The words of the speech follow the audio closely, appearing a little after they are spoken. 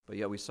But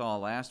yet we saw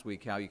last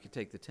week how you could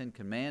take the Ten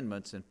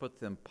Commandments and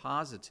put them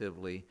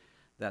positively,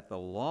 that the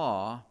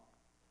law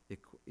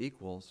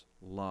equals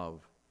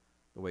love,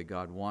 the way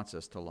God wants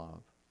us to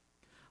love.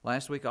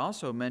 Last week I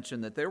also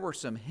mentioned that there were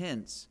some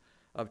hints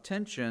of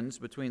tensions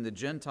between the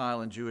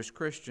Gentile and Jewish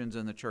Christians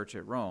in the church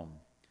at Rome.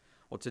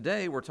 Well,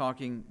 today we're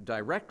talking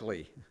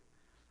directly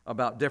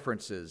about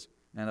differences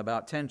and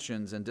about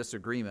tensions and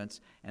disagreements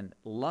and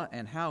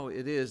how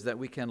it is that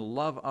we can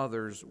love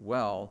others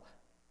well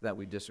that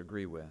we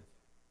disagree with.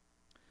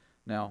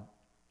 Now,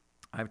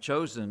 I've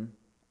chosen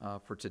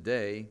for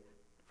today,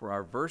 for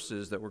our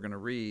verses that we're going to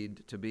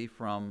read, to be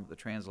from the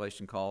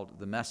translation called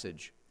The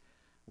Message,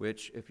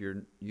 which, if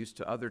you're used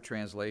to other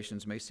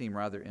translations, may seem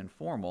rather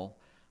informal,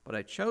 but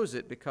I chose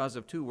it because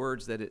of two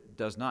words that it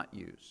does not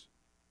use.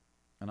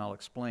 And I'll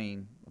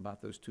explain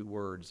about those two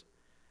words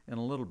in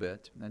a little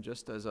bit. And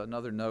just as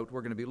another note,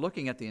 we're going to be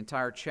looking at the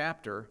entire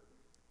chapter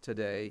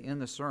today in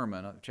the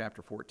sermon of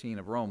chapter 14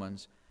 of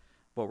Romans,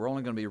 but we're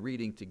only going to be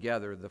reading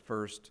together the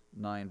first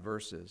 9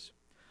 verses.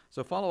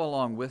 So follow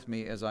along with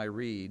me as I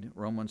read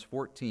Romans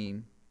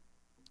 14,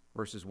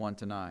 verses 1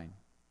 to 9.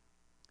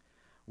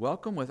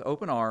 Welcome with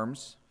open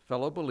arms,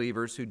 fellow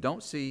believers who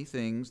don't see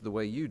things the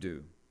way you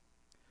do,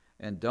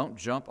 and don't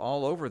jump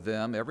all over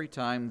them every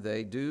time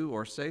they do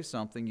or say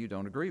something you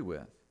don't agree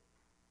with,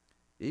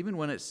 even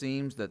when it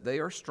seems that they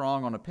are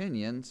strong on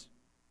opinions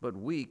but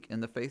weak in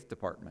the faith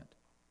department.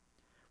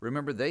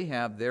 Remember, they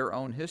have their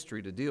own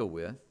history to deal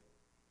with.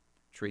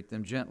 Treat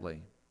them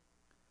gently.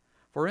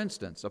 For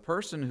instance, a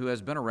person who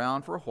has been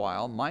around for a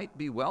while might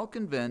be well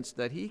convinced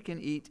that he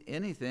can eat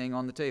anything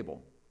on the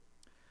table,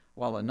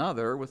 while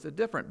another with a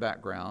different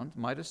background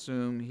might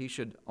assume he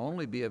should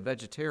only be a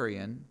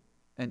vegetarian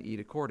and eat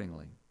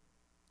accordingly.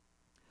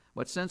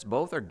 But since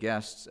both are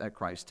guests at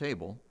Christ's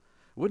table,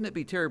 wouldn't it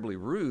be terribly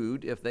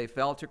rude if they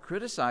fell to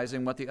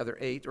criticizing what the other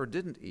ate or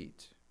didn't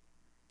eat?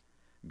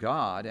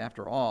 God,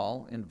 after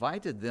all,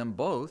 invited them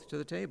both to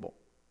the table.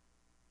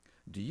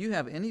 Do you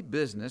have any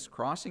business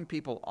crossing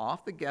people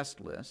off the guest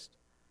list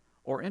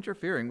or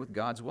interfering with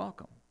God's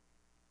welcome?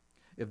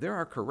 If there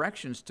are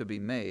corrections to be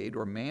made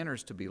or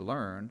manners to be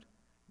learned,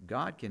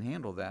 God can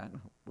handle that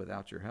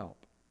without your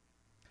help.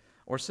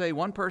 Or say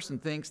one person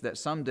thinks that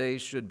some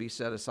days should be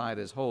set aside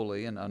as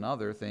holy, and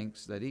another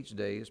thinks that each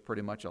day is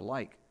pretty much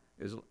like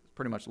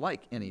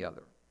any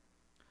other.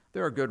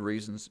 There are good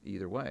reasons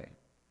either way.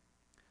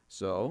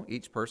 So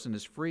each person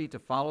is free to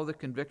follow the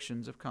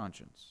convictions of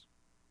conscience.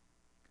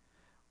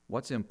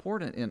 What's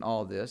important in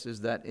all this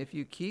is that if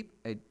you keep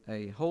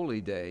a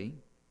holy day,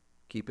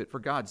 keep it for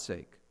God's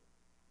sake.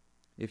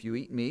 If you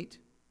eat meat,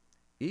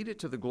 eat it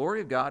to the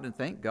glory of God and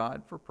thank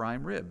God for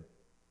prime rib.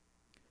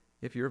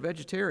 If you're a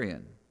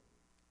vegetarian,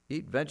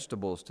 eat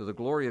vegetables to the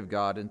glory of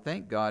God and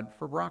thank God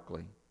for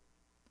broccoli.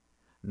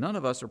 None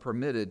of us are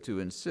permitted to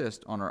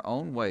insist on our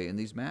own way in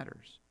these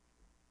matters.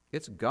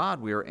 It's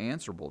God we are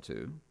answerable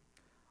to,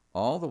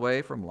 all the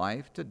way from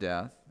life to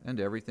death and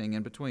everything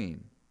in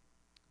between,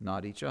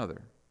 not each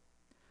other.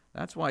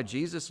 That's why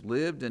Jesus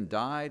lived and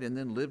died and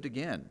then lived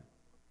again,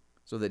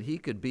 so that he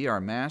could be our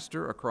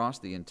master across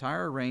the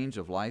entire range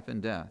of life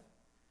and death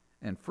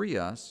and free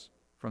us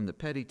from the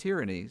petty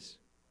tyrannies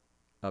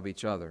of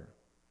each other.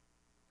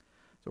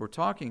 So we're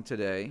talking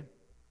today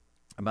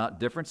about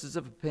differences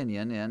of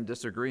opinion and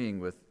disagreeing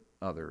with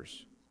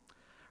others.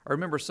 I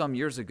remember some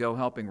years ago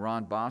helping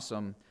Ron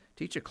Bossum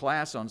teach a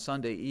class on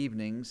Sunday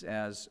evenings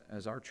as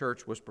our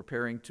church was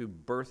preparing to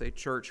birth a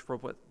church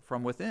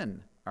from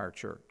within our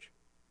church.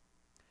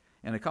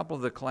 And a couple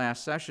of the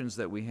class sessions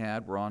that we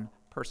had were on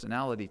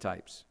personality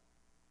types.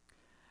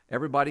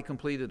 Everybody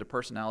completed a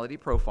personality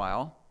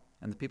profile,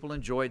 and the people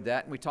enjoyed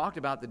that. And we talked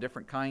about the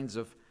different kinds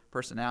of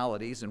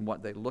personalities and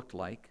what they looked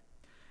like.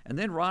 And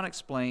then Ron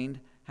explained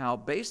how,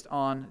 based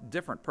on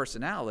different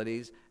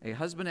personalities, a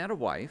husband and a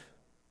wife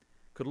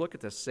could look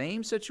at the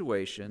same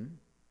situation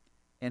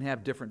and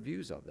have different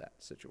views of that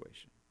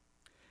situation.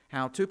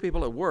 How two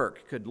people at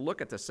work could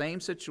look at the same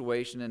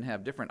situation and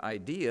have different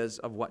ideas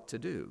of what to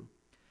do.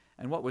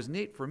 And what was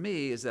neat for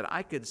me is that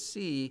I could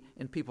see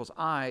in people's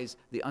eyes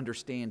the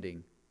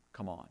understanding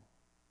come on.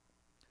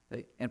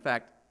 In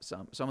fact,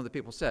 some of the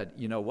people said,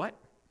 you know what?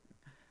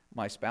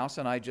 My spouse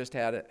and I just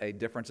had a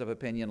difference of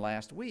opinion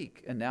last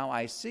week, and now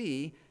I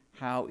see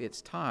how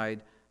it's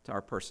tied to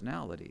our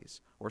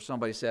personalities. Or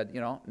somebody said,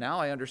 now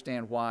I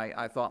understand why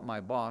I thought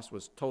my boss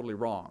was totally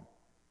wrong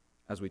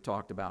as we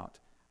talked about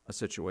a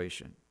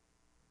situation.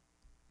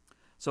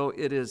 So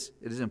it is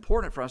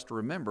important for us to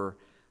remember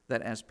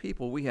that as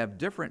people, we have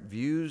different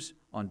views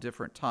on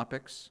different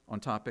topics,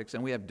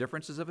 and we have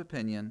differences of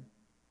opinion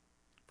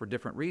for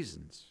different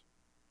reasons.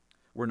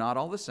 We're not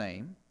all the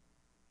same.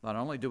 Not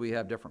only do we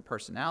have different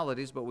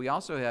personalities, but we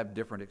also have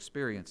different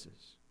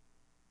experiences.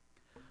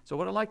 So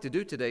what I'd like to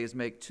do today is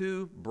make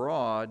two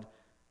broad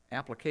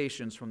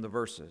applications from the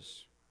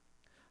verses.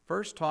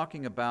 First,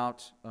 talking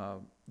about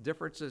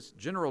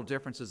general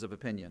differences of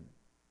opinion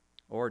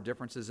or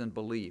differences in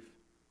belief.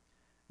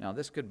 Now,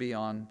 this could be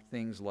on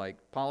things like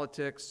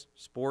politics,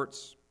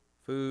 sports,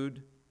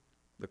 food,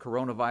 the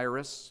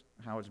coronavirus,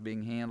 how it's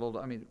being handled.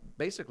 I mean,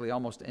 basically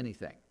almost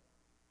anything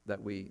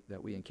that we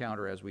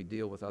encounter as we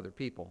deal with other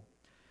people.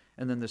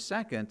 And then the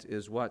second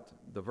is what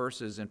the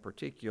verses in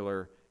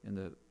particular in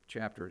the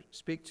chapter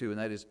speak to, and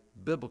that is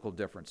biblical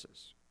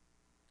differences.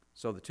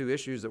 So the two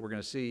issues that we're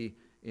going to see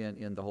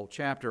in the whole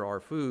chapter are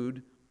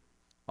food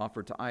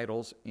offered to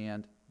idols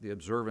and the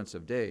observance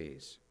of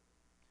days.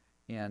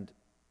 And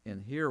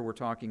in here we're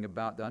talking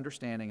about the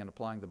understanding and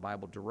applying the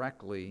Bible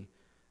directly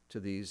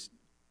to these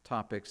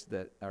topics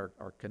that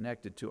are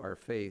connected to our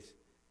faith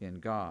in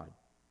God.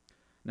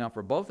 Now,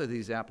 for both of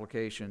these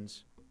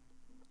applications,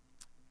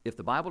 if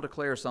the Bible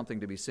declares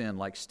something to be sin,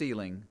 like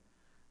stealing,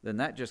 then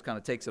that just kind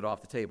of takes it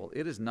off the table.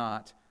 It is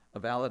not a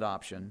valid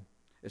option.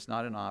 It's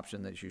not an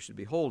option that you should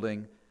be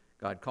holding.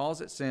 God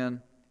calls it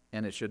sin,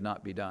 and it should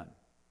not be done.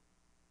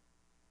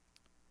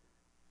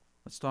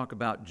 Let's talk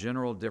about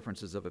general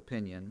differences of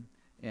opinion.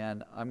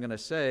 And I'm going to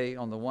say,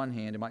 on the one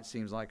hand, it might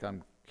seem like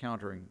I'm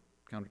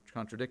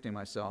contradicting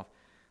myself.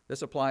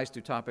 This applies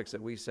to topics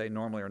that we say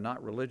normally are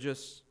not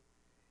religious,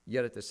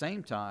 yet at the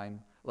same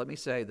time, let me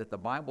say that the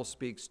Bible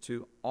speaks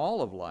to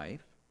all of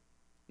life,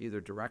 either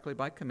directly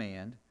by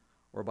command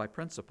or by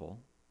principle.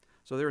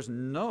 So there is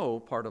no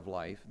part of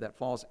life that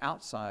falls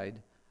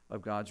outside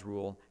of God's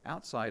rule,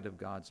 outside of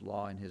God's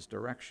law and His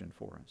direction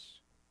for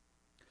us.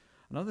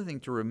 Another thing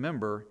to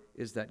remember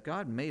is that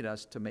God made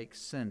us to make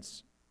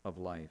sense of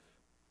life,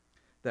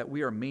 that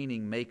we are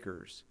meaning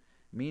makers,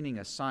 meaning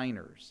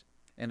assigners.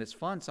 And it's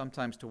fun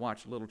sometimes to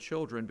watch little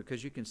children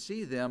because you can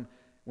see them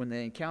when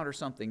they encounter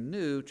something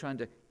new trying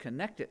to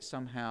connect it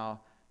somehow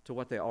to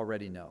what they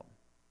already know.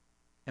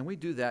 And we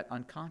do that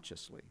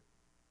unconsciously.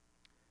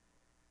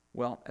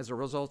 Well, as a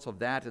result of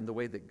that and the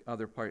way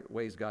that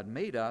ways God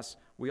made us,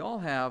 we all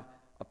have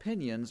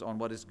opinions on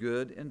what is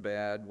good and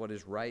bad, what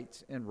is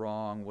right and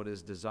wrong, what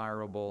is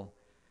desirable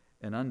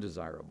and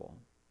undesirable.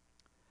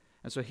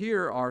 And so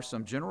here are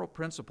some general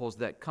principles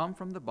that come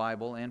from the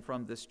Bible and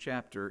from this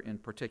chapter in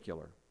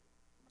particular.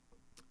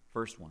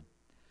 First one,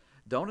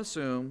 don't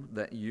assume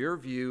that your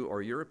view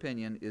or your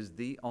opinion is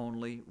the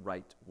only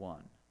right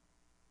one.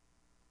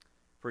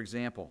 For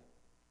example,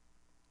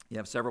 you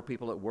have several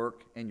people at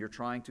work and you're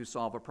trying to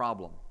solve a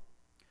problem.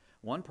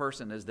 One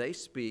person, as they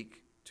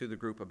speak to the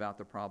group about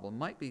the problem,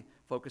 might be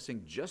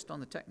focusing just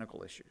on the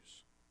technical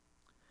issues.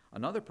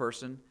 Another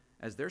person,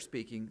 as they're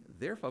speaking,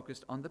 they're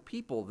focused on the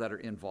people that are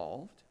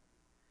involved.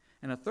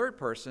 And a third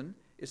person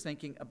is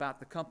thinking about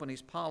the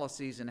company's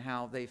policies and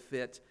how they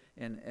fit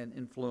and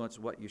influence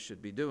what you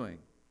should be doing.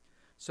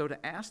 So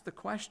to ask the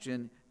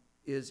question,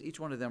 is each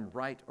one of them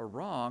right or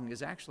wrong,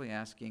 is actually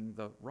asking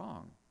the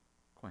wrong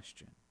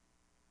question.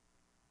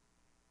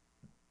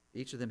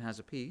 Each of them has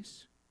a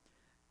piece.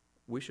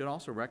 We should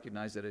also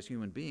recognize that as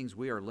human beings,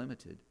 we are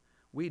limited.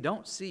 We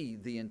don't see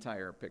the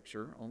entire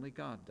picture, only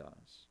God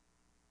does.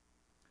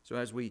 So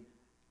as we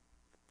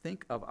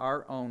think of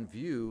our own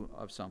view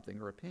of something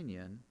or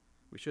opinion,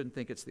 we shouldn't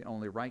think it's the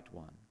only right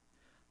one.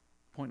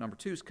 Point number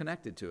 2 is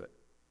connected to it.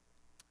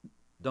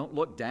 Don't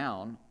look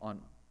down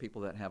on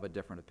people that have a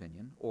different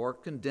opinion or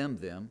condemn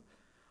them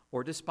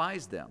or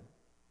despise them.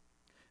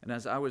 And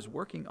as I was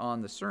working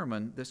on the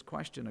sermon, this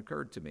question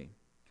occurred to me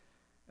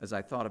as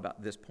I thought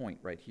about this point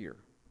right here.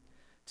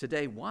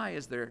 Today, why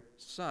is there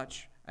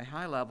such a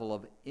high level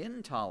of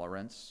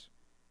intolerance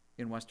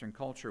in Western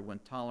culture when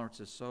tolerance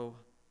is so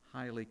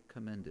highly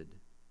commended?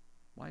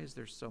 Why is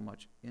there so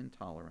much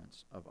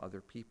intolerance of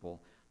other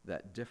people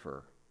that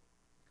differ?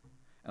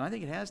 And I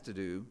think it has to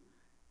do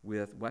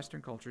with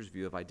Western culture's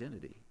view of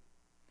identity,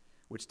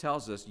 which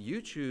tells us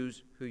you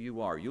choose who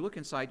you are. You look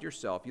inside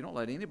yourself. You don't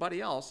let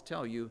anybody else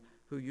tell you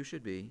who you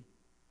should be.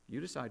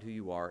 You decide who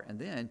you are, and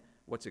then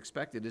what's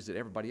expected is that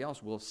everybody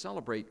else will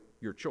celebrate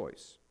your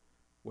choice,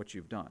 what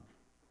you've done.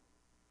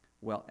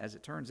 Well, as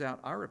it turns out,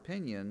 our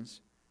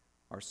opinions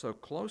are so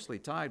closely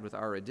tied with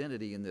our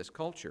identity in this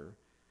culture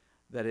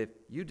that if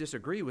you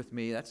disagree with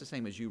me, that's the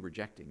same as you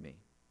rejecting me.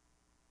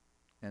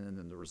 And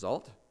then the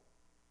result,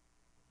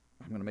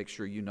 I'm going to make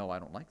sure you know I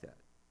don't like that.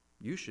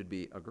 You should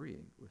be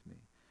agreeing with me.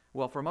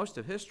 Well, for most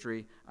of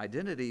history,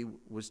 identity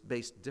was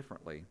based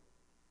differently.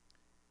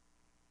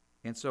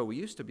 And so we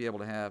used to be able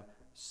to have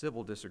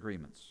civil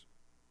disagreements.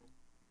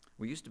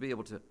 We used to be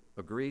able to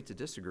agree to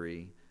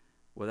disagree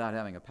without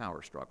having a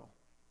power struggle,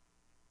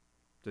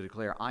 to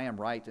declare I am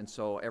right and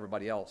so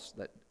everybody else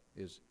that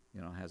is,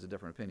 has a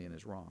different opinion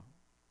is wrong.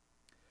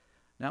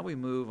 Now we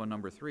move on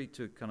number 3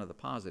 to kind of the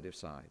positive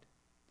side.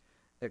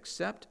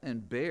 Accept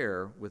and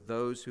bear with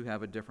those who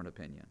have a different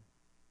opinion.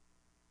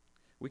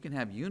 We can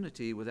have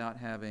unity without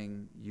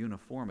having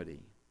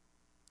uniformity.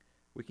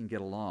 We can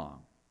get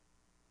along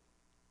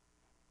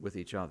with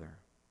each other.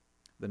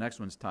 The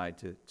next one's tied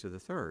to the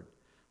third.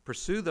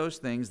 Pursue those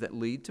things that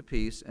lead to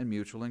peace and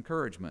mutual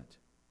encouragement.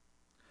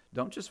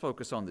 Don't just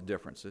focus on the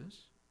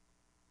differences.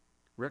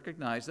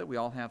 Recognize that we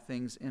all have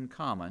things in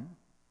common.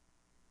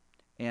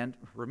 And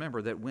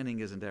remember that winning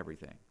isn't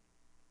everything.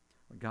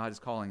 God is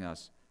calling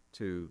us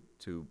to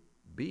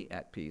be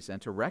at peace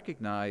and to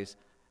recognize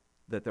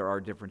that there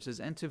are differences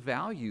and to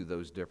value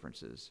those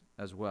differences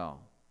as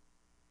well.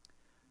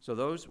 So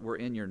those were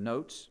in your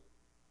notes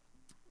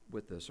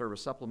with the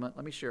service supplement.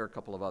 Let me share a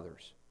couple of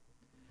others.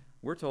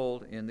 We're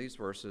told in these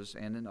verses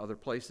and in other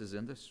places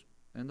in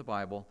the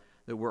Bible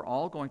that we're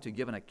all going to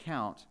give an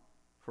account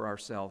for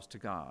ourselves to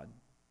God.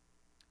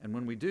 And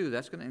when we do,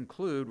 that's going to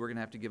include, we're going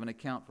to have to give an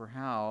account for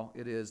how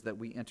it is that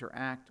we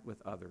interact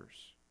with others.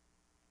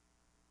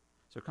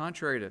 So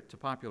contrary to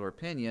popular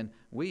opinion,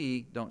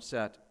 we don't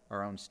set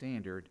our own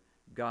standard.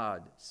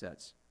 God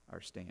sets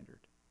our standard.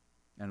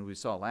 And we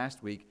saw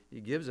last week,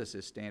 he gives us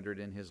his standard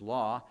in his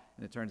law,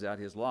 and it turns out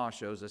his law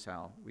shows us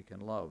how we can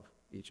love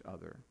each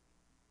other.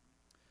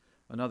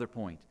 Another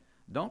point,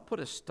 don't put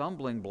a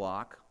stumbling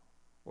block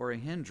or a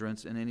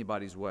hindrance in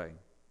anybody's way.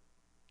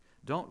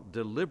 Don't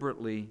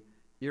deliberately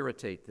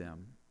irritate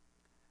them.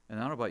 And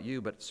I don't know about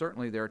you, but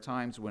certainly there are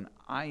times when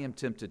I am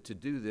tempted to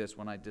do this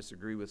when I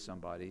disagree with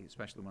somebody,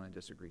 especially when I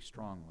disagree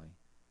strongly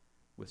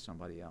with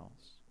somebody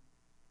else.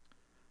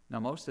 Now,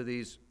 most of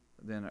these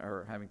then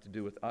are having to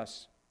do with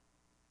us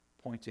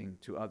pointing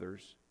to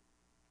others.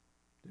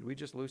 Did we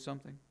just lose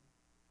something?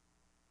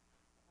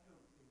 I don't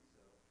think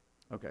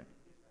so. Okay.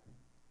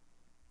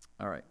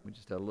 All right, we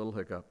just had a little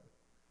hiccup.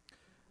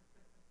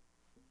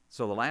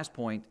 So the last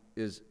point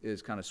is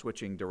kind of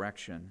switching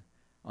direction.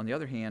 On the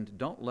other hand,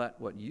 don't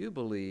let what you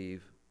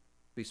believe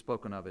be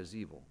spoken of as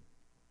evil.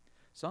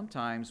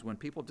 Sometimes when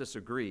people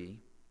disagree,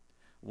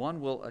 one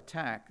will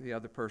attack the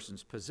other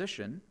person's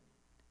position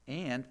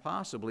and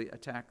possibly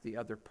attack the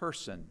other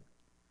person.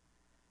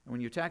 And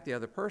when you attack the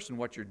other person,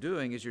 what you're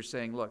doing is you're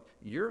saying, look,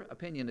 your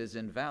opinion is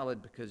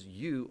invalid because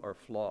you are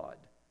flawed.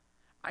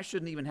 I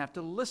shouldn't even have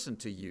to listen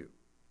to you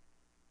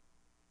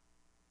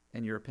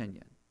and your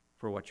opinion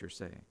for what you're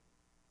saying.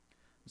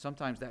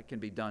 Sometimes that can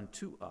be done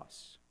to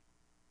us.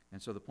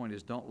 And so the point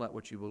is, don't let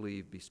what you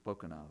believe be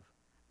spoken of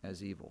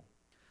as evil.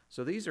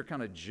 So these are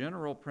kind of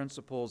general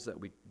principles that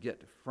we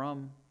get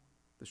from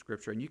the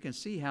Scripture. And you can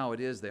see how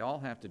it is they all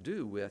have to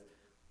do with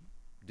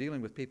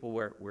dealing with people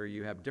where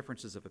you have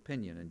differences of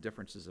opinion and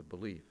differences of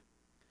belief.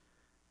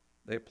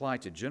 They apply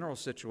to general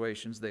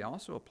situations. They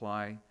also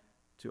apply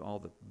to all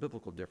the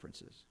biblical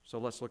differences. So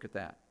let's look at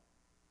that.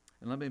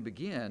 And let me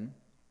begin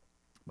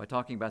by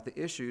talking about the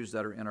issues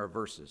that are in our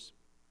verses.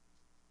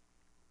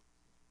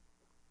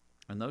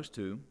 And those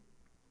two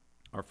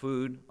are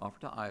food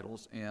offered to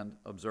idols and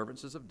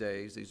observances of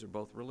days. These are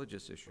both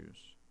religious issues.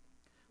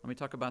 Let me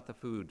talk about the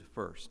food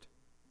first.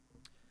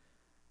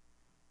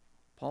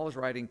 Paul is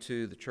writing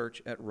to the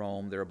church at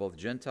Rome. There are both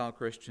Gentile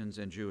Christians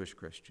and Jewish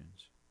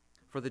Christians.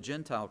 For the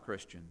Gentile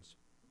Christians,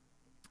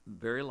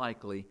 very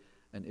likely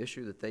an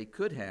issue that they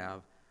could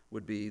have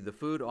would be the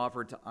food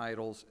offered to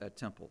idols at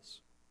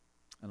temples.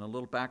 And a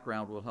little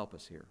background will help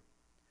us here.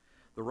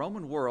 The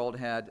Roman world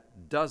had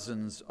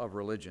dozens of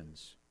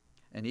religions.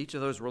 And each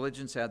of those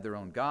religions had their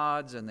own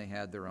gods, and they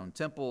had their own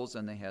temples,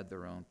 and they had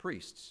their own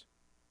priests.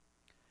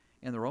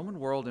 And the Roman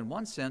world, in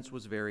one sense,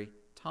 was very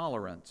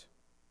tolerant.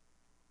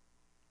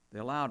 They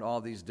allowed all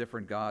these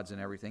different gods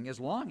and everything, as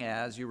long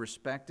as you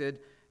respected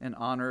and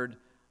honored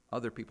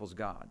other people's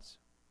gods.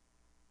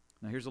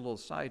 Now, here's a little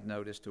side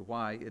note as to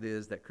why it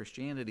is that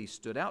Christianity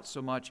stood out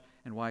so much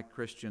and why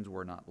Christians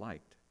were not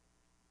liked.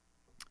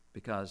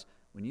 Because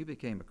when you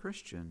became a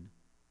Christian,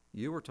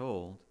 you were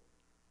told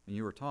and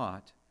you were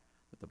taught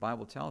that the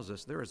Bible tells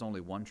us there is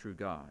only one true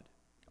God.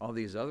 All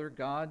these other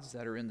gods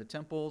that are in the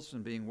temples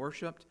and being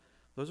worshipped,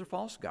 those are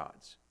false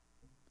gods.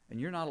 And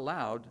you're not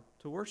allowed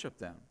to worship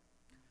them.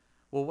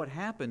 Well, what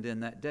happened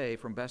in that day,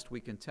 from best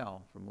we can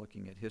tell from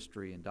looking at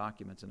history and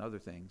documents and other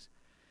things,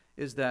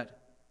 is that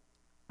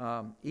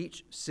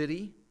each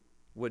city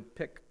would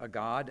pick a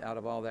god out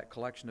of all that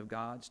collection of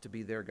gods to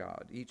be their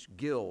god. Each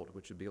guild,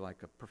 which would be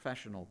like a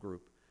professional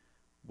group,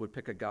 would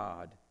pick a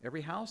god.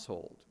 Every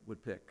household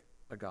would pick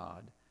a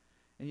god.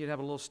 And you'd have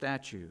a little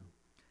statue.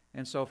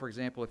 And so, for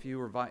example, if you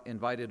were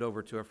invited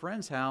over to a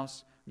friend's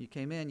house, you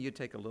came in, you'd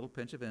take a little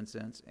pinch of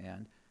incense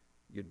and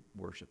you'd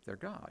worship their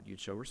god. You'd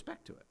show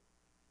respect to it.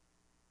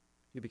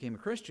 If you became a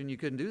Christian, you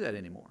couldn't do that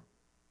anymore.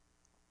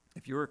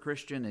 If you were a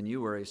Christian and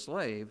you were a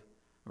slave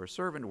or a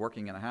servant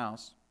working in a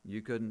house,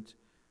 you couldn't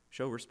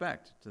show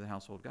respect to the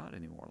household god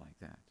anymore like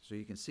that. So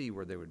you can see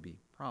where there would be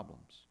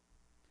problems.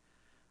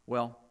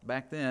 Well,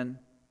 back then,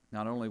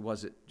 not only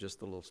was it just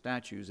the little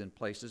statues in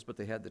places, but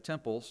they had the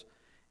temples.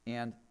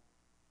 And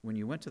when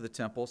you went to the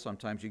temple,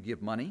 sometimes you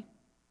give money.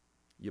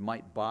 You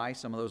might buy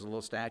some of those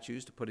little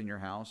statues to put in your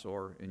house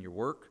or in your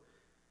work.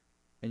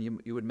 And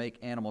you would make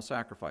animal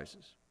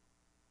sacrifices.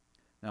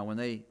 Now, when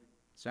they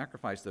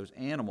sacrificed those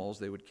animals,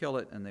 they would kill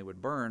it and they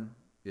would burn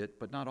it,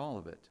 but not all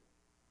of it.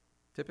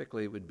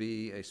 Typically, it would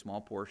be a small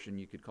portion,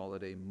 you could call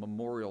it a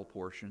memorial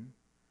portion,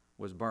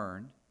 was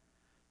burned.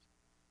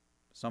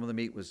 Some of the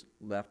meat was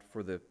left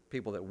for the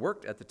people that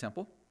worked at the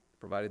temple,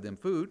 provided them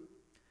food,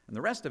 and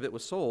the rest of it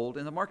was sold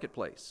in the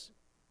marketplace.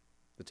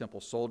 The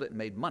temple sold it and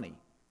made money.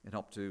 It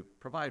helped to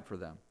provide for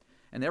them.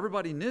 And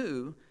everybody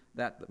knew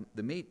that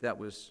the meat that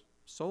was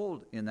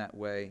sold in that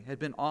way had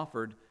been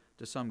offered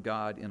to some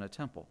god in a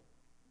temple.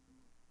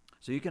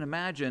 So you can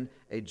imagine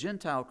a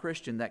Gentile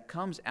Christian that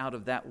comes out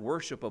of that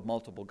worship of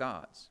multiple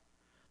gods.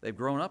 They've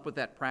grown up with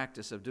that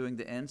practice of doing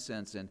the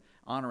incense and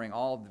honoring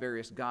all the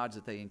various gods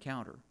that they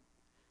encounter.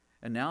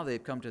 And now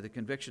they've come to the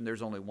conviction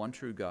there's only one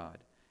true God,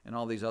 and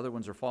all these other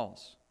ones are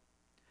false,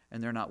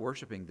 and they're not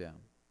worshiping them.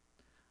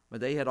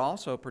 But they had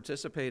also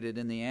participated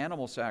in the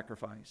animal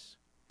sacrifice.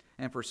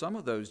 And for some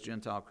of those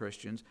Gentile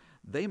Christians,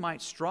 they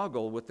might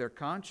struggle with their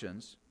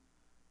conscience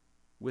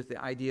with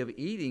the idea of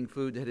eating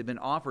food that had been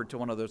offered to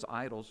one of those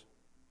idols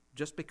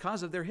just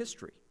because of their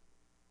history,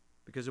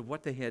 because of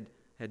what they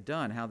had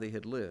done, how they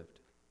had lived.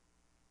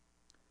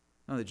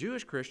 Now, the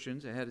Jewish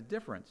Christians had a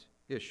different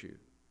issue.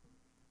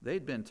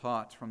 They'd been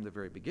taught from the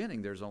very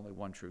beginning there's only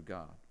one true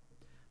God.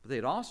 But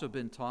they'd also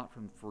been taught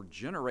for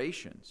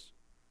generations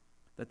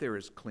that there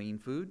is clean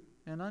food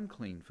and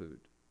unclean food.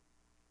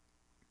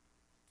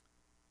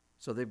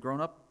 So they've grown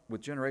up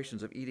with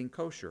generations of eating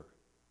kosher.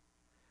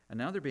 And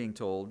now they're being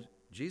told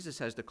Jesus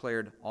has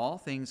declared all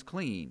things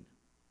clean,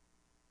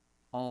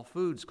 all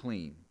foods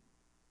clean.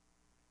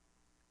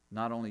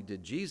 Not only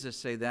did Jesus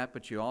say that,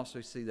 but you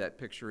also see that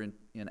picture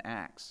in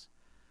Acts,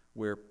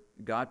 where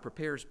God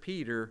prepares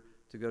Peter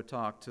to go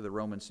talk to the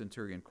Roman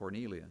centurion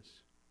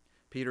Cornelius.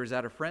 Peter is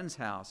at a friend's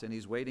house, and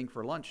he's waiting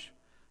for lunch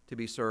to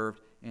be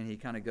served, and he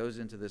kind of goes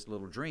into this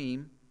little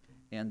dream,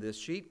 and this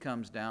sheet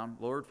comes down,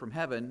 lowered from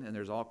heaven, and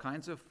there's all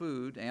kinds of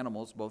food,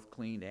 animals, both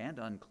clean and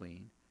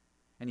unclean.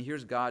 And he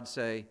hears God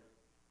say,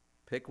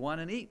 "Pick one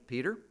and eat,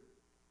 Peter."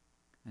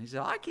 And he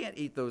said, "I can't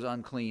eat those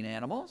unclean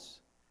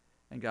animals."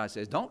 And God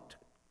says, Don't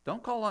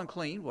call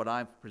unclean what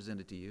I've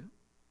presented to you.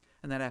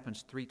 And that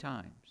happens 3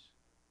 times.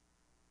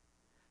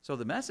 So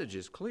the message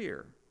is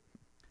clear.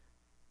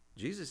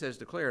 Jesus has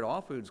declared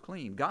all foods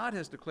clean. God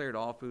has declared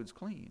all foods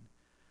clean.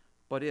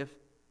 But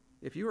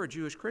if you were a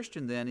Jewish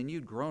Christian then, and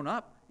you'd grown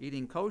up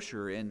eating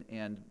kosher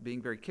and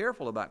being very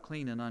careful about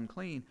clean and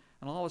unclean,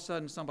 and all of a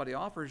sudden somebody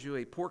offers you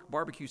a pork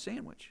barbecue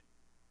sandwich,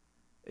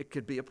 it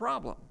could be a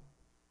problem.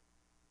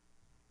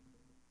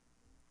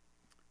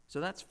 So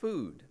that's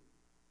food.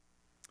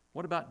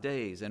 What about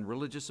days and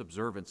religious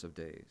observance of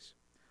days?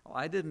 Well,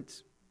 I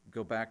didn't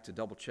go back to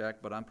double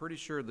check, but I'm pretty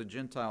sure the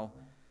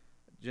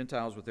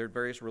Gentiles with their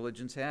various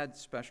religions had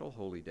special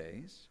holy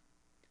days.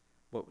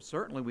 But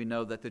certainly we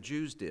know that the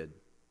Jews did.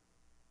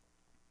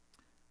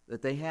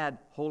 That they had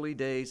holy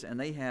days and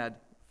they had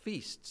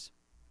feasts.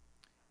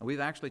 And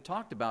we've actually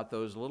talked about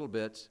those a little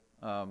bit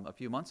a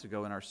few months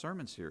ago in our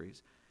sermon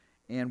series.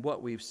 And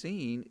what we've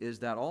seen is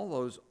that all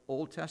those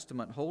Old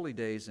Testament holy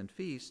days and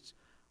feasts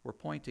were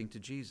pointing to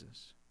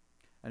Jesus.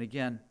 And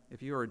again,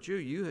 if you were a Jew,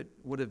 you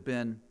would have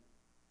been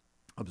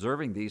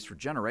observing these for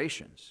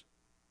generations.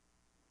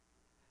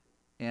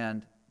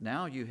 And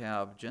now you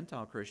have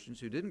Gentile Christians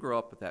who didn't grow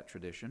up with that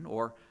tradition,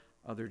 or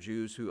other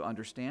Jews who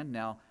understand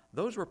now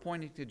those were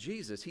pointing to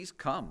Jesus. He's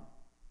come.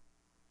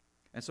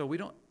 And so we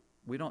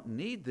don't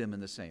need them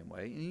in the same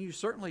way. And you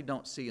certainly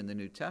don't see in the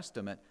New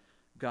Testament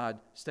God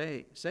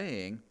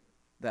saying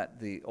that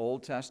the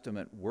Old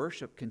Testament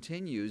worship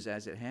continues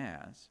as it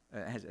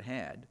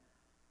had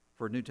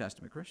for New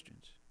Testament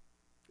Christians.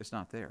 It's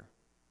not there.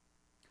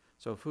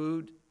 So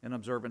food and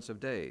observance of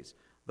days.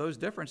 Those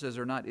differences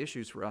are not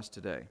issues for us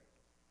today.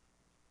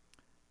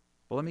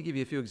 But let me give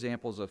you a few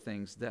examples of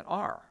things that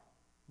are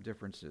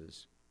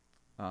differences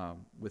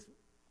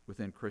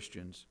within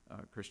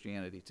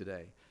Christianity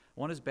today.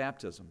 One is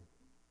baptism.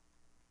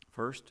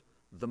 First,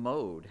 the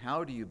mode.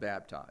 How do you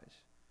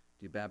baptize?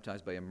 Do you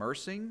baptize by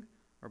immersing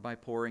or by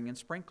pouring and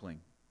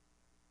sprinkling?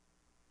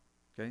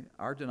 Okay,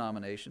 our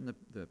denomination,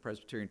 the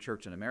Presbyterian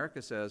Church in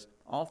America, says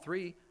all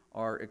 3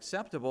 are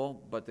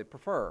acceptable, but they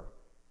prefer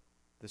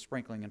the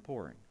sprinkling and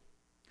pouring.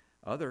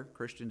 Other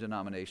Christian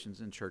denominations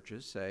and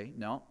churches say,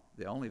 no,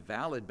 the only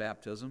valid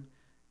baptism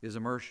is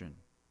immersion.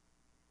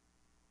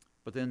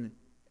 But then,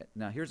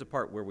 now here's a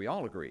part where we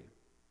all agree.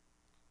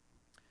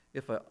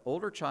 If an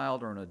older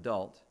child or an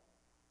adult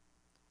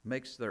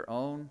makes their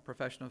own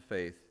profession of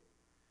faith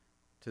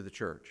to the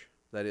church,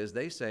 that is,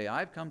 they say,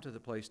 I've come to the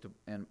place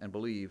and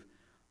believe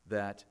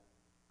that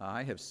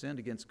I have sinned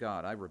against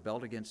God, I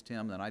rebelled against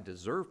Him, that I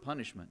deserve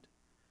punishment,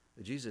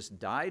 that Jesus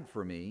died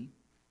for me,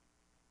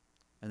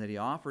 and that He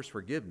offers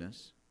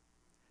forgiveness,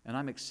 and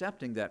I'm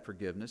accepting that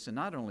forgiveness, and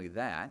not only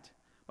that,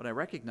 but I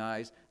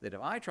recognize that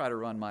if I try to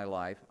run my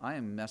life, I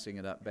am messing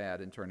it up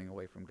bad and turning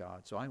away from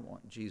God, so I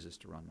want Jesus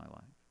to run my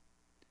life.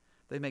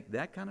 They make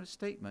that kind of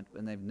statement,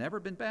 and they've never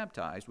been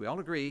baptized. We all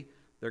agree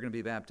they're going to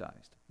be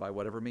baptized by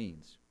whatever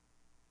means.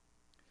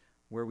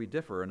 Where we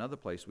differ, another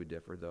place we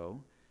differ,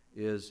 though,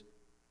 is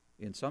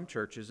in some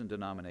churches and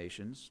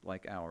denominations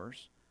like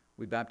ours,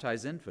 we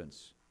baptize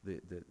infants,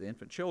 the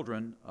infant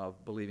children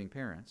of believing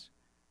parents,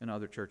 and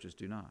other churches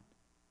do not.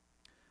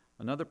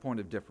 Another point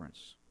of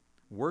difference,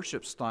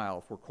 worship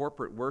style for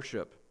corporate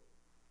worship,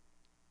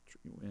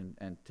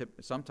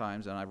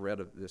 sometimes, and I've read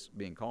of this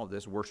being called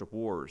this, worship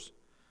wars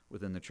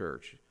within the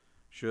church.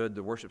 Should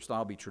the worship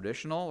style be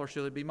traditional or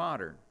should it be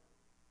modern?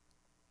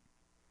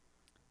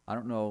 I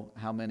don't know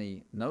how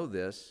many know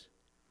this,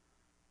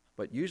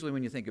 but usually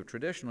when you think of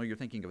traditional, you're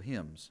thinking of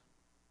hymns.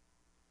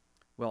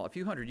 Well, a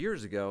few hundred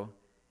years ago,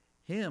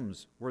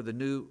 hymns were the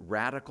new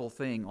radical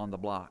thing on the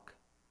block.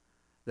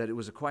 that it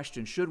was a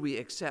question, should we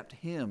accept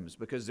hymns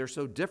because they're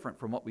so different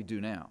from what we do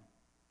now?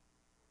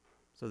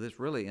 So this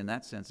really, in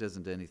that sense,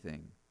 isn't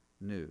anything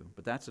new,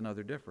 but that's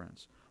another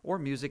difference. Or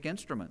music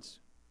instruments.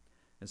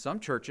 In some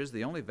churches,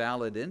 the only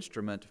valid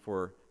instrument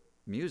for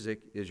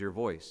music is your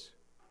voice.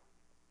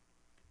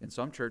 In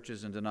some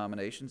churches and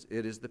denominations,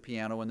 it is the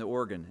piano and the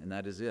organ, and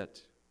that is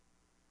it.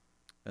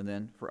 And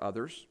then for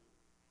others,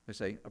 they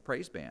say a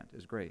praise band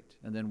is great.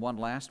 And then one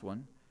last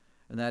one,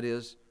 and that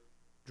is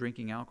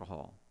drinking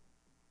alcohol.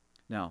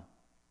 Now,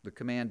 the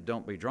command,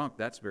 don't be drunk,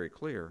 that's very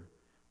clear.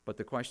 But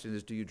the question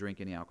is, do you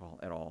drink any alcohol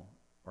at all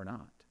or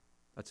not?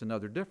 That's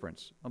another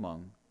difference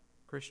among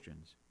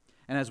Christians.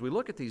 And as we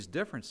look at these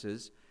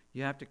differences,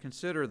 you have to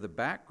consider the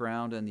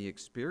background and the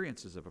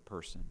experiences of a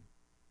person.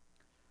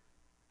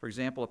 For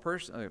example,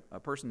 a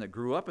person that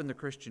grew up in the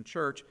Christian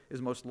church is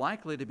most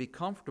likely to be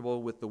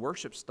comfortable with the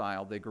worship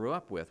style they grew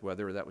up with,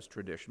 whether that was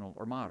traditional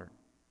or modern.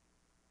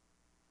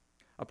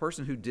 A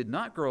person who did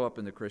not grow up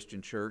in the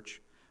Christian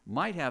church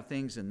might have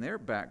things in their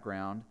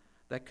background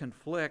that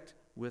conflict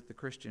with the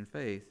Christian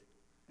faith,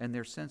 and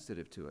they're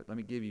sensitive to it. Let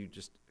me give you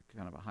just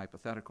kind of a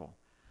hypothetical.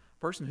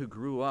 A person who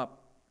grew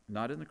up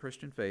not in the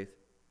Christian faith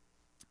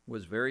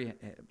was very,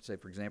 say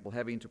for example,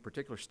 heavy into a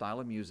particular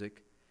style of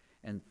music,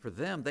 and for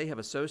them, they have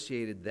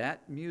associated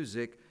that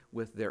music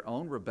with their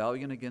own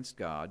rebellion against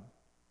God,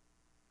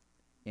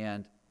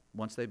 and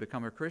once they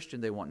become a Christian,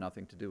 they want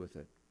nothing to do with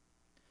it.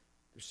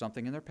 There's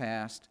something in their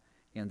past,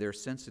 and they're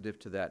sensitive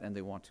to that, and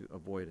they want to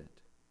avoid it.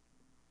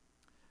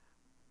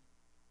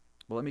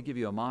 Well, let me give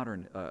you a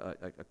modern,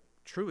 a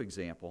true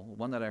example,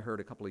 one that I heard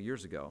a couple of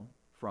years ago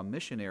from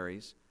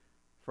missionaries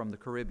from the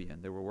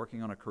Caribbean. They were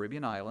working on a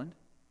Caribbean island,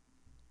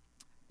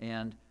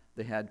 and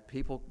they had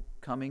people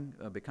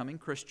becoming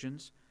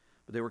Christians,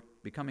 but they were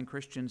becoming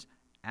Christians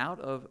out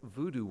of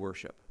voodoo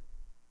worship.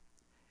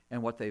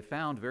 And what they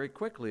found very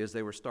quickly as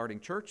they were starting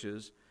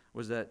churches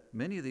was that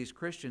many of these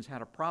Christians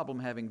had a problem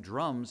having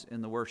drums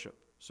in the worship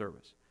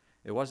service.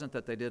 It wasn't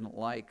that they didn't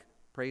like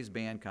praise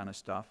band kind of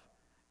stuff.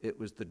 It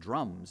was the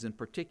drums in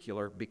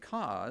particular,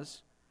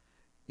 because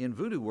in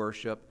voodoo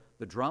worship,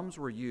 the drums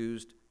were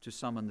used to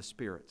summon the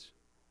spirits.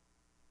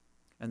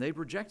 And they've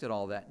rejected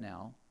all that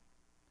now.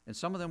 And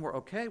some of them were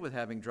okay with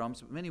having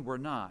drums, but many were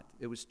not.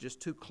 It was just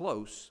too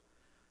close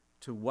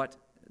to what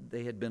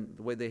they had been,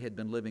 the way they had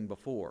been living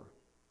before.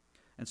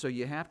 And so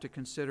you have to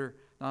consider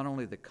not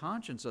only the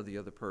conscience of the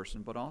other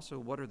person, but also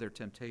what are their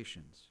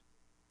temptations.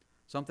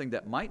 Something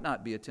that might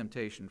not be a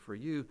temptation for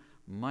you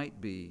might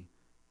be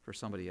for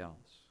somebody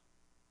else.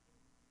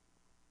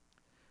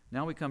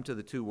 Now we come to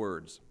the two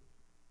words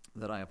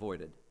that I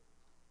avoided,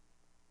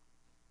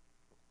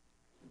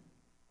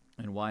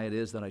 and why it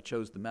is that I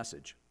chose the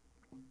message.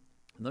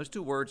 And those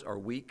two words are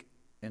weak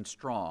and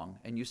strong,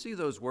 and you see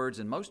those words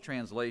in most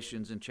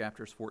translations in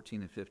chapters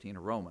 14 and 15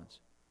 of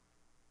Romans.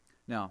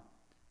 Now,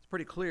 it's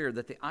pretty clear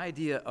that the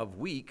idea of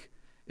weak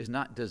is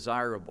not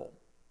desirable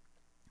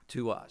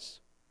to us.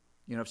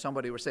 You know, if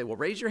somebody were to say, well,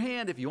 raise your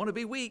hand if you want to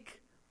be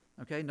weak,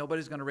 okay,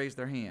 nobody's going to raise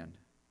their hand.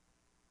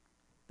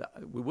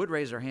 We would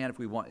raise our hand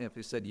if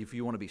we said, if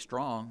you want to be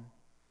strong.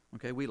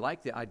 Okay, we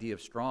like the idea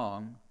of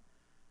strong,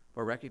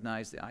 but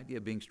recognize the idea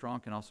of being strong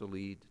can also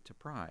lead to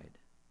pride.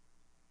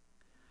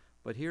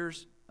 But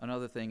here's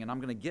another thing, and I'm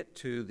going to get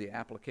to the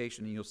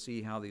application, and you'll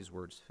see how these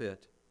words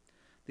fit.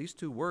 These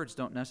two words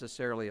don't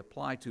necessarily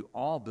apply to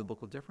all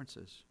biblical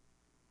differences.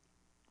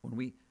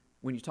 When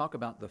you talk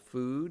about the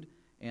food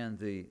and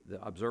the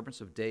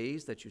observance of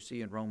days that you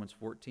see in Romans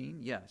 14,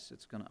 yes,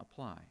 it's going to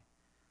apply.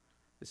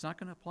 It's not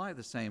going to apply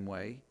the same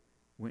way.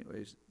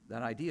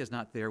 That idea is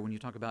not there when you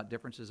talk about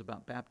differences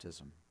about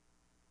baptism.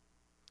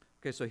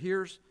 Okay, so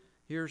here's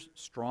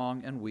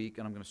strong and weak,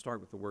 and I'm going to start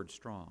with the word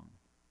strong.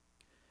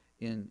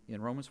 In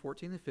Romans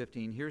 14 and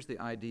 15, here's the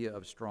idea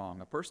of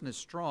strong. A person is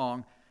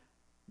strong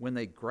when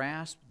they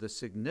grasp the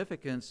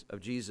significance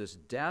of Jesus'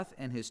 death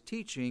and his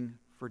teaching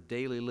for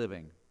daily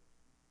living.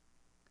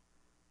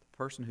 The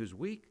person who's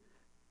weak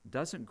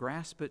doesn't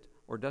grasp it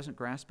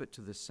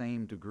to the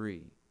same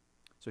degree.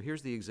 So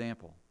here's the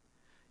example.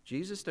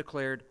 Jesus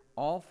declared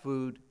all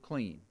food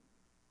clean.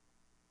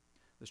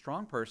 The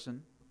strong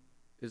person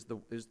is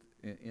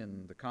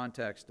in the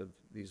context of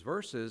these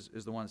verses,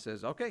 is the one that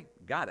says, okay,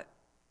 got it.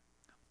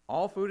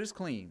 All food is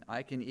clean.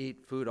 I can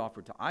eat food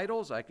offered to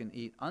idols. I can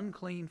eat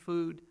unclean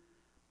food.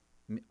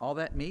 All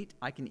that meat,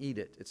 I can eat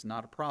it. It's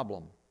not a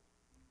problem.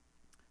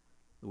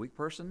 The weak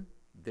person,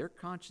 their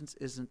conscience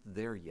isn't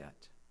there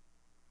yet.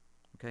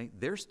 Okay?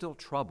 They're still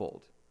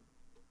troubled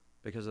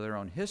because of their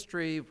own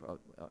history,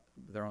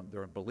 their own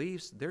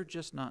beliefs. They're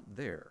just not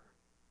there.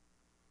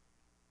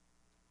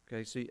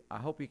 Okay, so I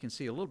hope you can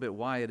see a little bit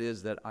why it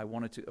is that I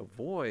wanted to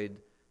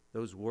avoid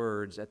those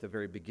words at the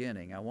very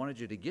beginning. I wanted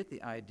you to get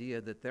the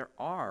idea that there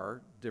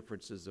are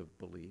differences of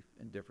belief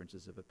and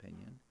differences of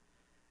opinion,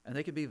 and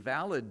they can be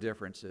valid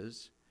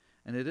differences,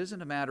 and it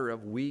isn't a matter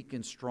of weak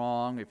and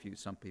strong,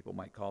 some people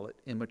might call it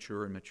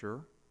immature and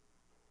mature.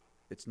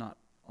 It's not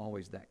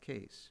always that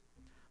case.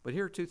 But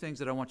here are two things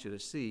that I want you to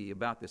see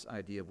about this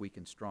idea of weak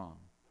and strong.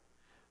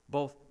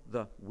 Both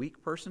the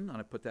weak person, and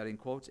I put that in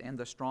quotes, and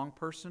the strong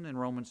person in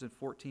Romans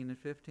 14 and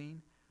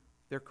 15,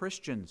 they're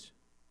Christians.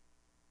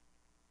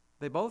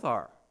 They both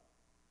are.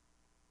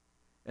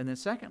 And then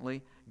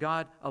secondly,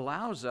 God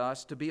allows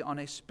us to be on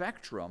a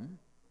spectrum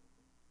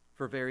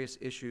for various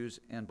issues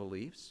and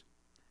beliefs.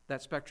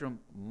 That spectrum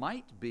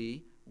might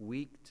be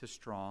weak to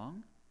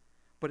strong,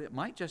 but it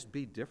might just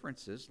be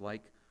differences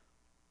like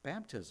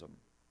baptism.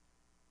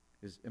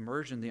 Is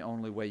immersion the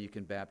only way you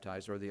can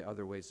baptize, or the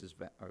other ways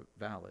are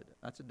valid?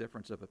 That's a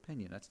difference of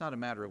opinion. That's not a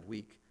matter of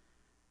weak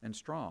and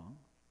strong.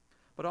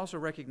 But also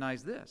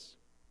recognize this.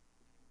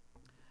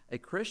 A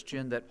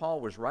Christian that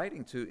Paul was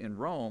writing to in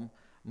Rome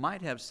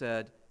might have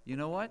said, you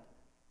know what?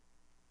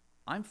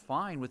 I'm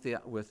fine with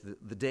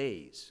the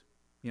days.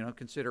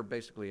 Consider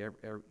basically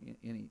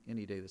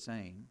any day the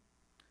same.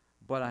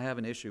 But I have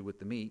an issue with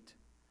the meat.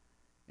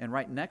 And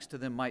right next to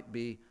them might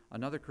be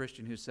another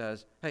Christian who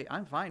says, hey,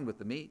 I'm fine with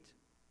the meat.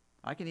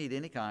 I can eat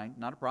any kind,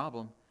 not a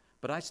problem.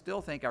 But I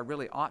still think I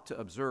really ought to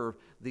observe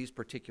these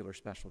particular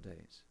special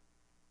days.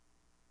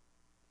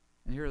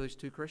 And here are these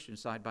two Christians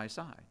side by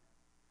side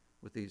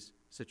with these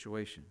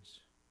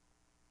situations.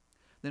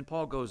 Then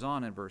Paul goes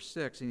on in verse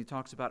 6 and he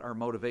talks about our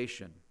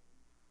motivation.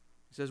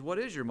 He says, what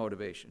is your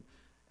motivation?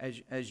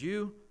 As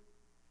you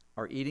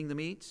are eating the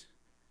meat,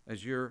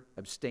 as you're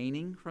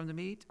abstaining from the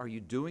meat, are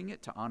you doing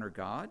it to honor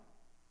God?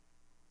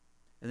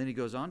 And then he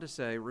goes on to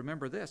say,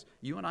 remember this,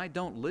 you and I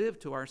don't live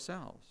to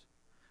ourselves.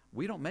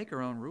 We don't make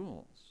our own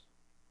rules.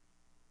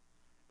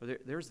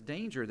 But there's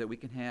danger that we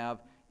can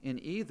have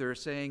in either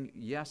saying,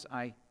 yes,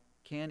 I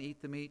can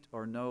eat the meat,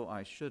 or no,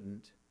 I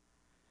shouldn't.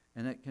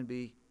 And that can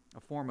be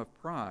a form of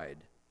pride.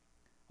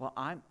 Well,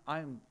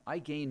 I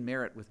gain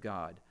merit with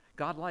God.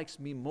 God likes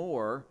me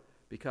more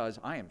because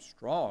I am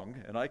strong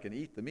and I can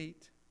eat the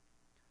meat.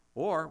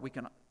 Or we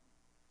can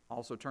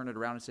also turn it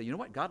around and say, you know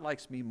what? God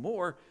likes me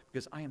more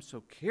because I am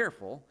so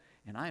careful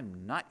and I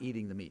am not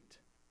eating the meat.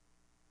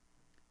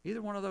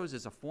 Either one of those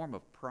is a form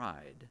of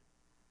pride,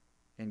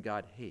 and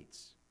God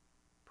hates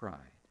pride.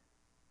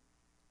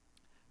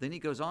 Then he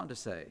goes on to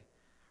say,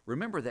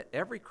 remember that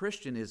every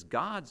Christian is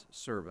God's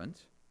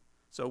servant,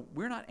 so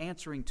we're not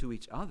answering to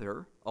each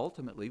other.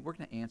 Ultimately, we're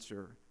going to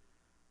answer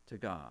to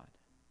God.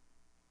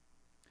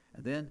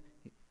 And then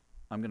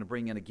I'm going to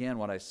bring in again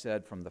what I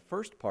said from the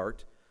first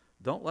part.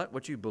 Don't let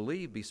what you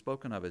believe be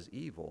spoken of as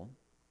evil,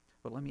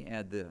 but let me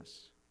add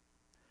this.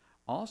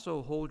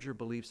 Also hold your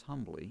beliefs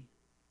humbly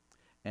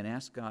and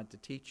ask God to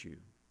teach you.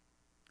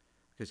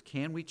 Because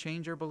can we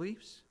change our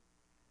beliefs?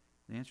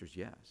 The answer is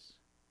yes,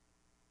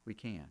 we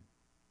can.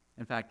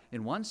 In fact,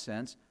 in one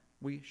sense,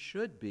 we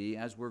should be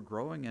as we're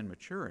growing and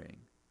maturing.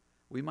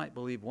 We might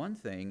believe one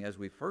thing as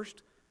we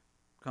first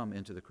come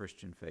into the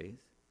Christian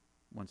faith,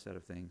 one set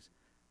of things,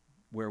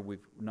 where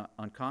we've not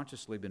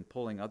unconsciously been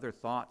pulling other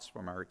thoughts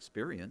from our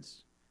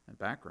experience and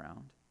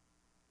background.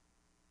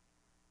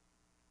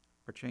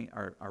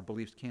 Our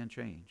beliefs can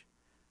change.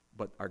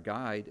 But our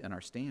guide and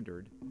our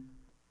standard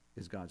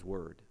is God's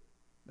Word,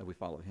 that we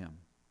follow Him.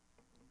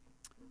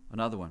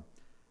 Another one,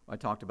 I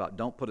talked about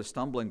don't put a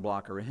stumbling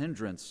block or a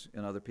hindrance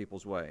in other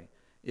people's way.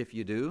 If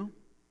you do,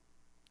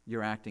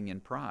 you're acting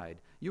in pride.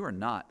 You are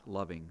not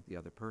loving the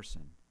other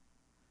person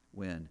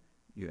when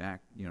you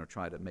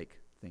try to make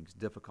things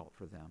difficult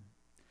for them.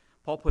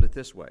 Paul put it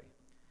this way.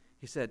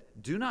 He said,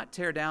 do not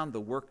tear down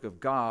the work of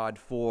God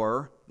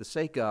for the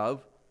sake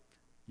of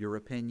your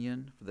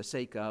opinion, for the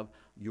sake of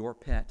your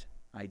pet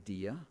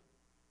idea.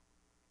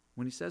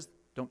 When he says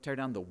don't tear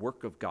down the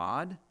work of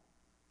God,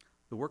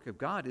 the work of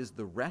God is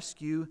the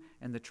rescue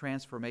and the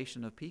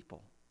transformation of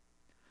people.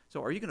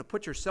 So are you going to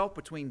put yourself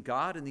between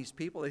God and these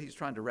people that he's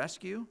trying to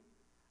rescue?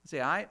 And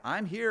say,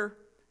 I'm here,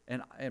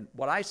 and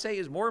what I say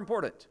is more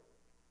important.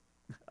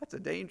 That's a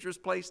dangerous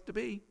place to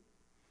be.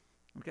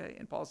 Okay,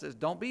 and Paul says,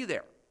 don't be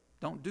there.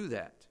 Don't do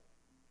that.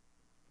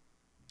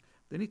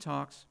 Then he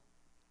talks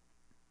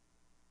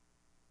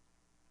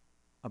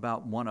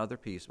about one other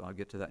piece, but I'll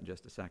get to that in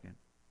just a second.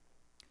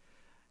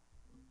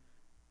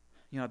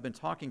 I've been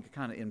talking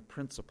kind of in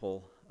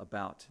principle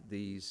about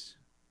these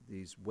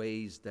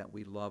ways that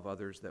we love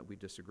others that we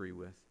disagree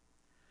with.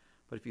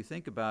 But if you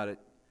think about it,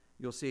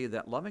 you'll see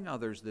that loving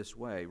others this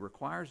way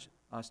requires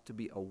us to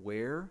be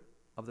aware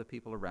of the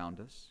people around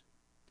us.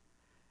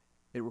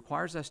 It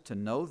requires us to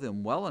know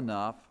them well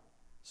enough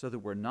so that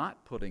we're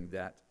not putting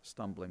that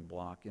stumbling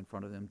block in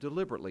front of them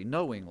deliberately,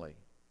 knowingly.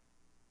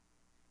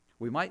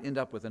 We might end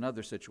up with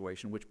another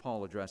situation, which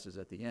Paul addresses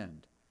at the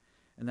end.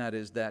 And that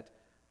is that,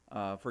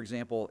 for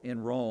example,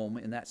 in Rome,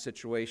 in that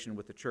situation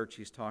with the church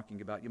he's talking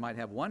about, you might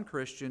have one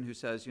Christian who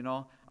says,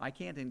 I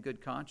can't in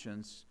good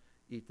conscience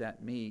eat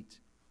that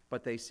meat,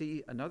 but they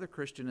see another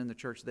Christian in the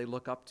church they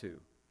look up to.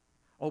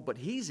 Oh, but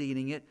he's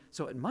eating it,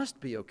 so it must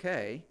be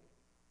okay.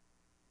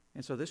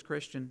 And so this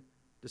Christian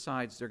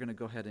decides they're going to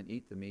go ahead and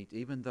eat the meat,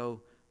 even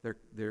though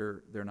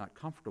they're not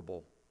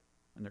comfortable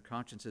and their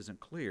conscience isn't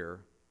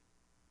clear,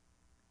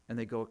 and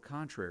they go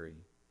contrary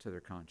to their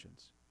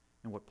conscience.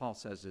 And what Paul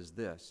says is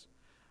this: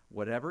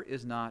 whatever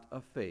is not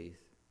of faith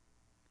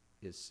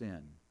is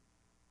sin.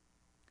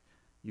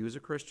 You as a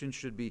Christian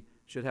should be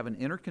should have an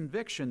inner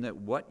conviction that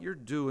what you're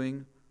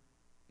doing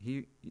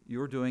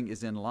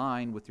is in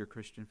line with your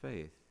Christian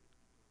faith.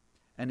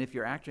 And if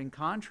you're acting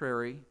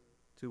contrary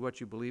to what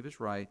you believe is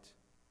right,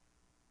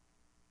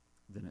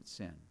 then it's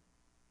sin.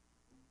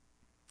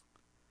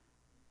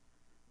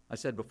 I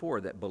said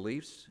before that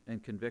beliefs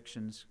and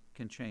convictions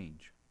can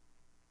change.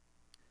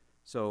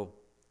 So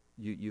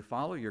you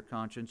follow your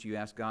conscience, you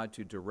ask God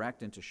to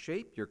direct and to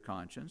shape your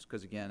conscience,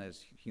 because again,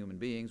 as human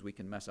beings, we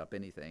can mess up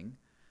anything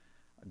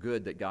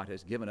good that God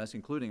has given us,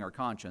 including our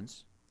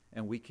conscience,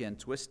 and we can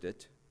twist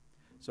it.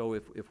 So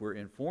if we're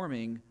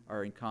informing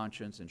our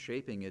conscience and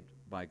shaping it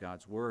by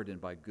God's Word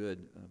and by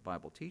good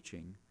Bible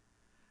teaching,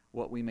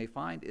 what we may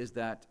find is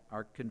that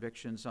our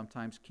convictions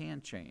sometimes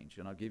can change.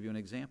 And I'll give you an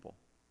example.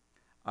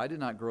 I did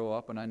not grow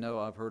up, and I know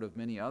I've heard of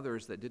many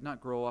others that did not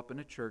grow up in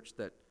a church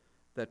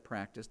that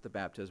practiced the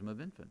baptism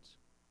of infants.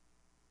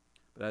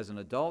 But as an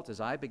adult,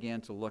 as I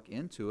began to look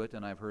into it,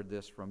 and I've heard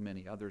this from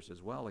many others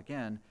as well,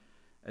 again,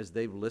 as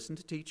they've listened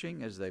to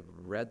teaching, as they've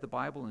read the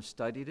Bible and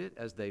studied it,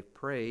 as they've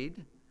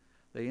prayed,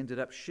 they ended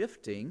up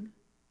shifting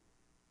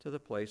to the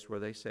place where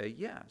they say,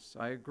 yes,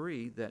 I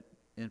agree that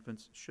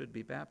infants should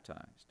be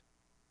baptized.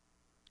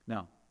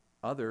 Now,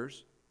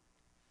 others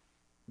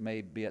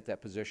may be at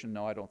that position,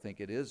 no, I don't think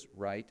it is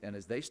right, and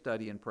as they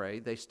study and pray,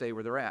 they stay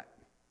where they're at.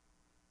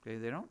 Okay,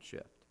 they don't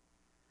shift.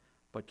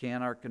 But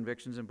can our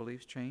convictions and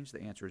beliefs change?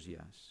 The answer is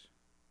yes.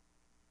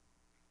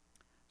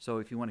 So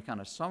if you want to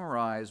kind of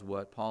summarize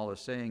what Paul is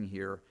saying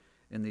here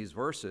in these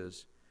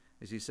verses,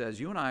 is he says,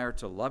 you and I are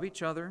to love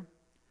each other.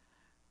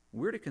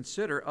 We're to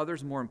consider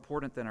others more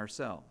important than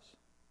ourselves.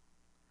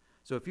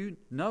 So if you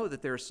know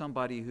that there's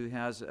somebody who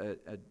has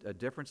a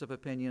difference of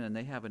opinion and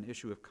they have an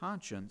issue of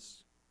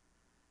conscience,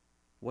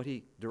 what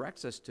he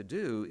directs us to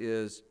do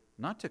is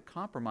not to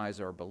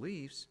compromise our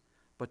beliefs,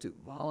 but to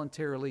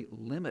voluntarily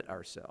limit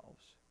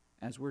ourselves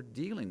as we're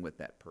dealing with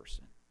that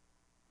person,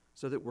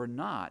 so that we're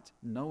not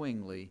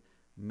knowingly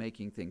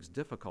making things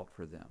difficult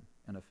for them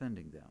and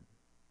offending them.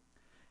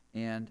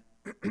 And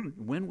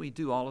when we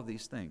do all of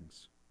these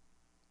things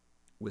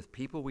with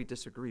people we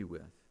disagree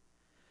with,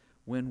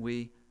 when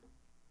we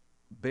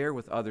bear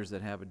with others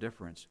that have a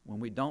difference, when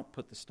we don't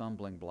put the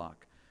stumbling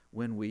block,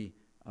 when we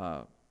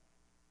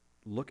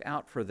look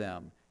out for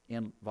them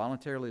and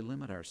voluntarily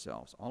limit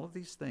ourselves, all of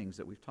these things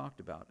that we've talked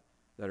about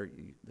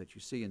that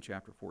you see in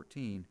chapter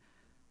 14,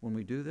 when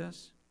we do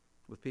this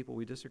with people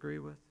we disagree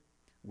with,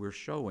 we're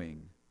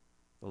showing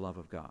the love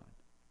of God.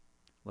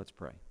 Let's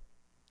pray.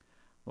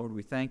 Lord,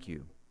 we thank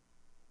you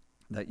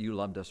that you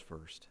loved us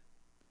first.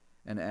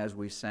 And as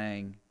we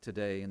sang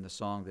today in the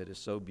song that is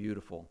so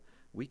beautiful,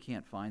 we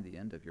can't find the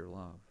end of your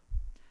love.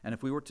 And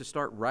if we were to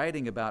start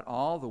writing about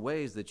all the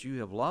ways that you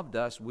have loved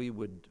us, we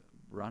would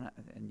run out,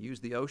 and use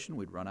the ocean,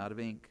 we'd run out of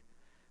ink.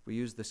 If we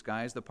used the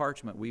sky as the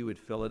parchment, we would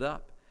fill it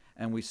up,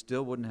 and we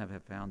still wouldn't have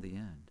found the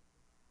end.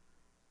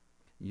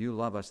 You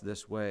love us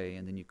this way,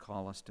 and then you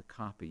call us to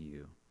copy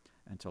you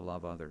and to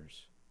love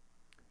others.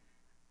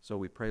 So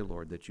we pray,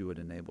 Lord, that you would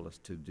enable us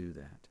to do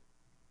that.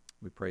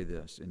 We pray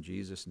this in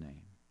Jesus'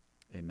 name.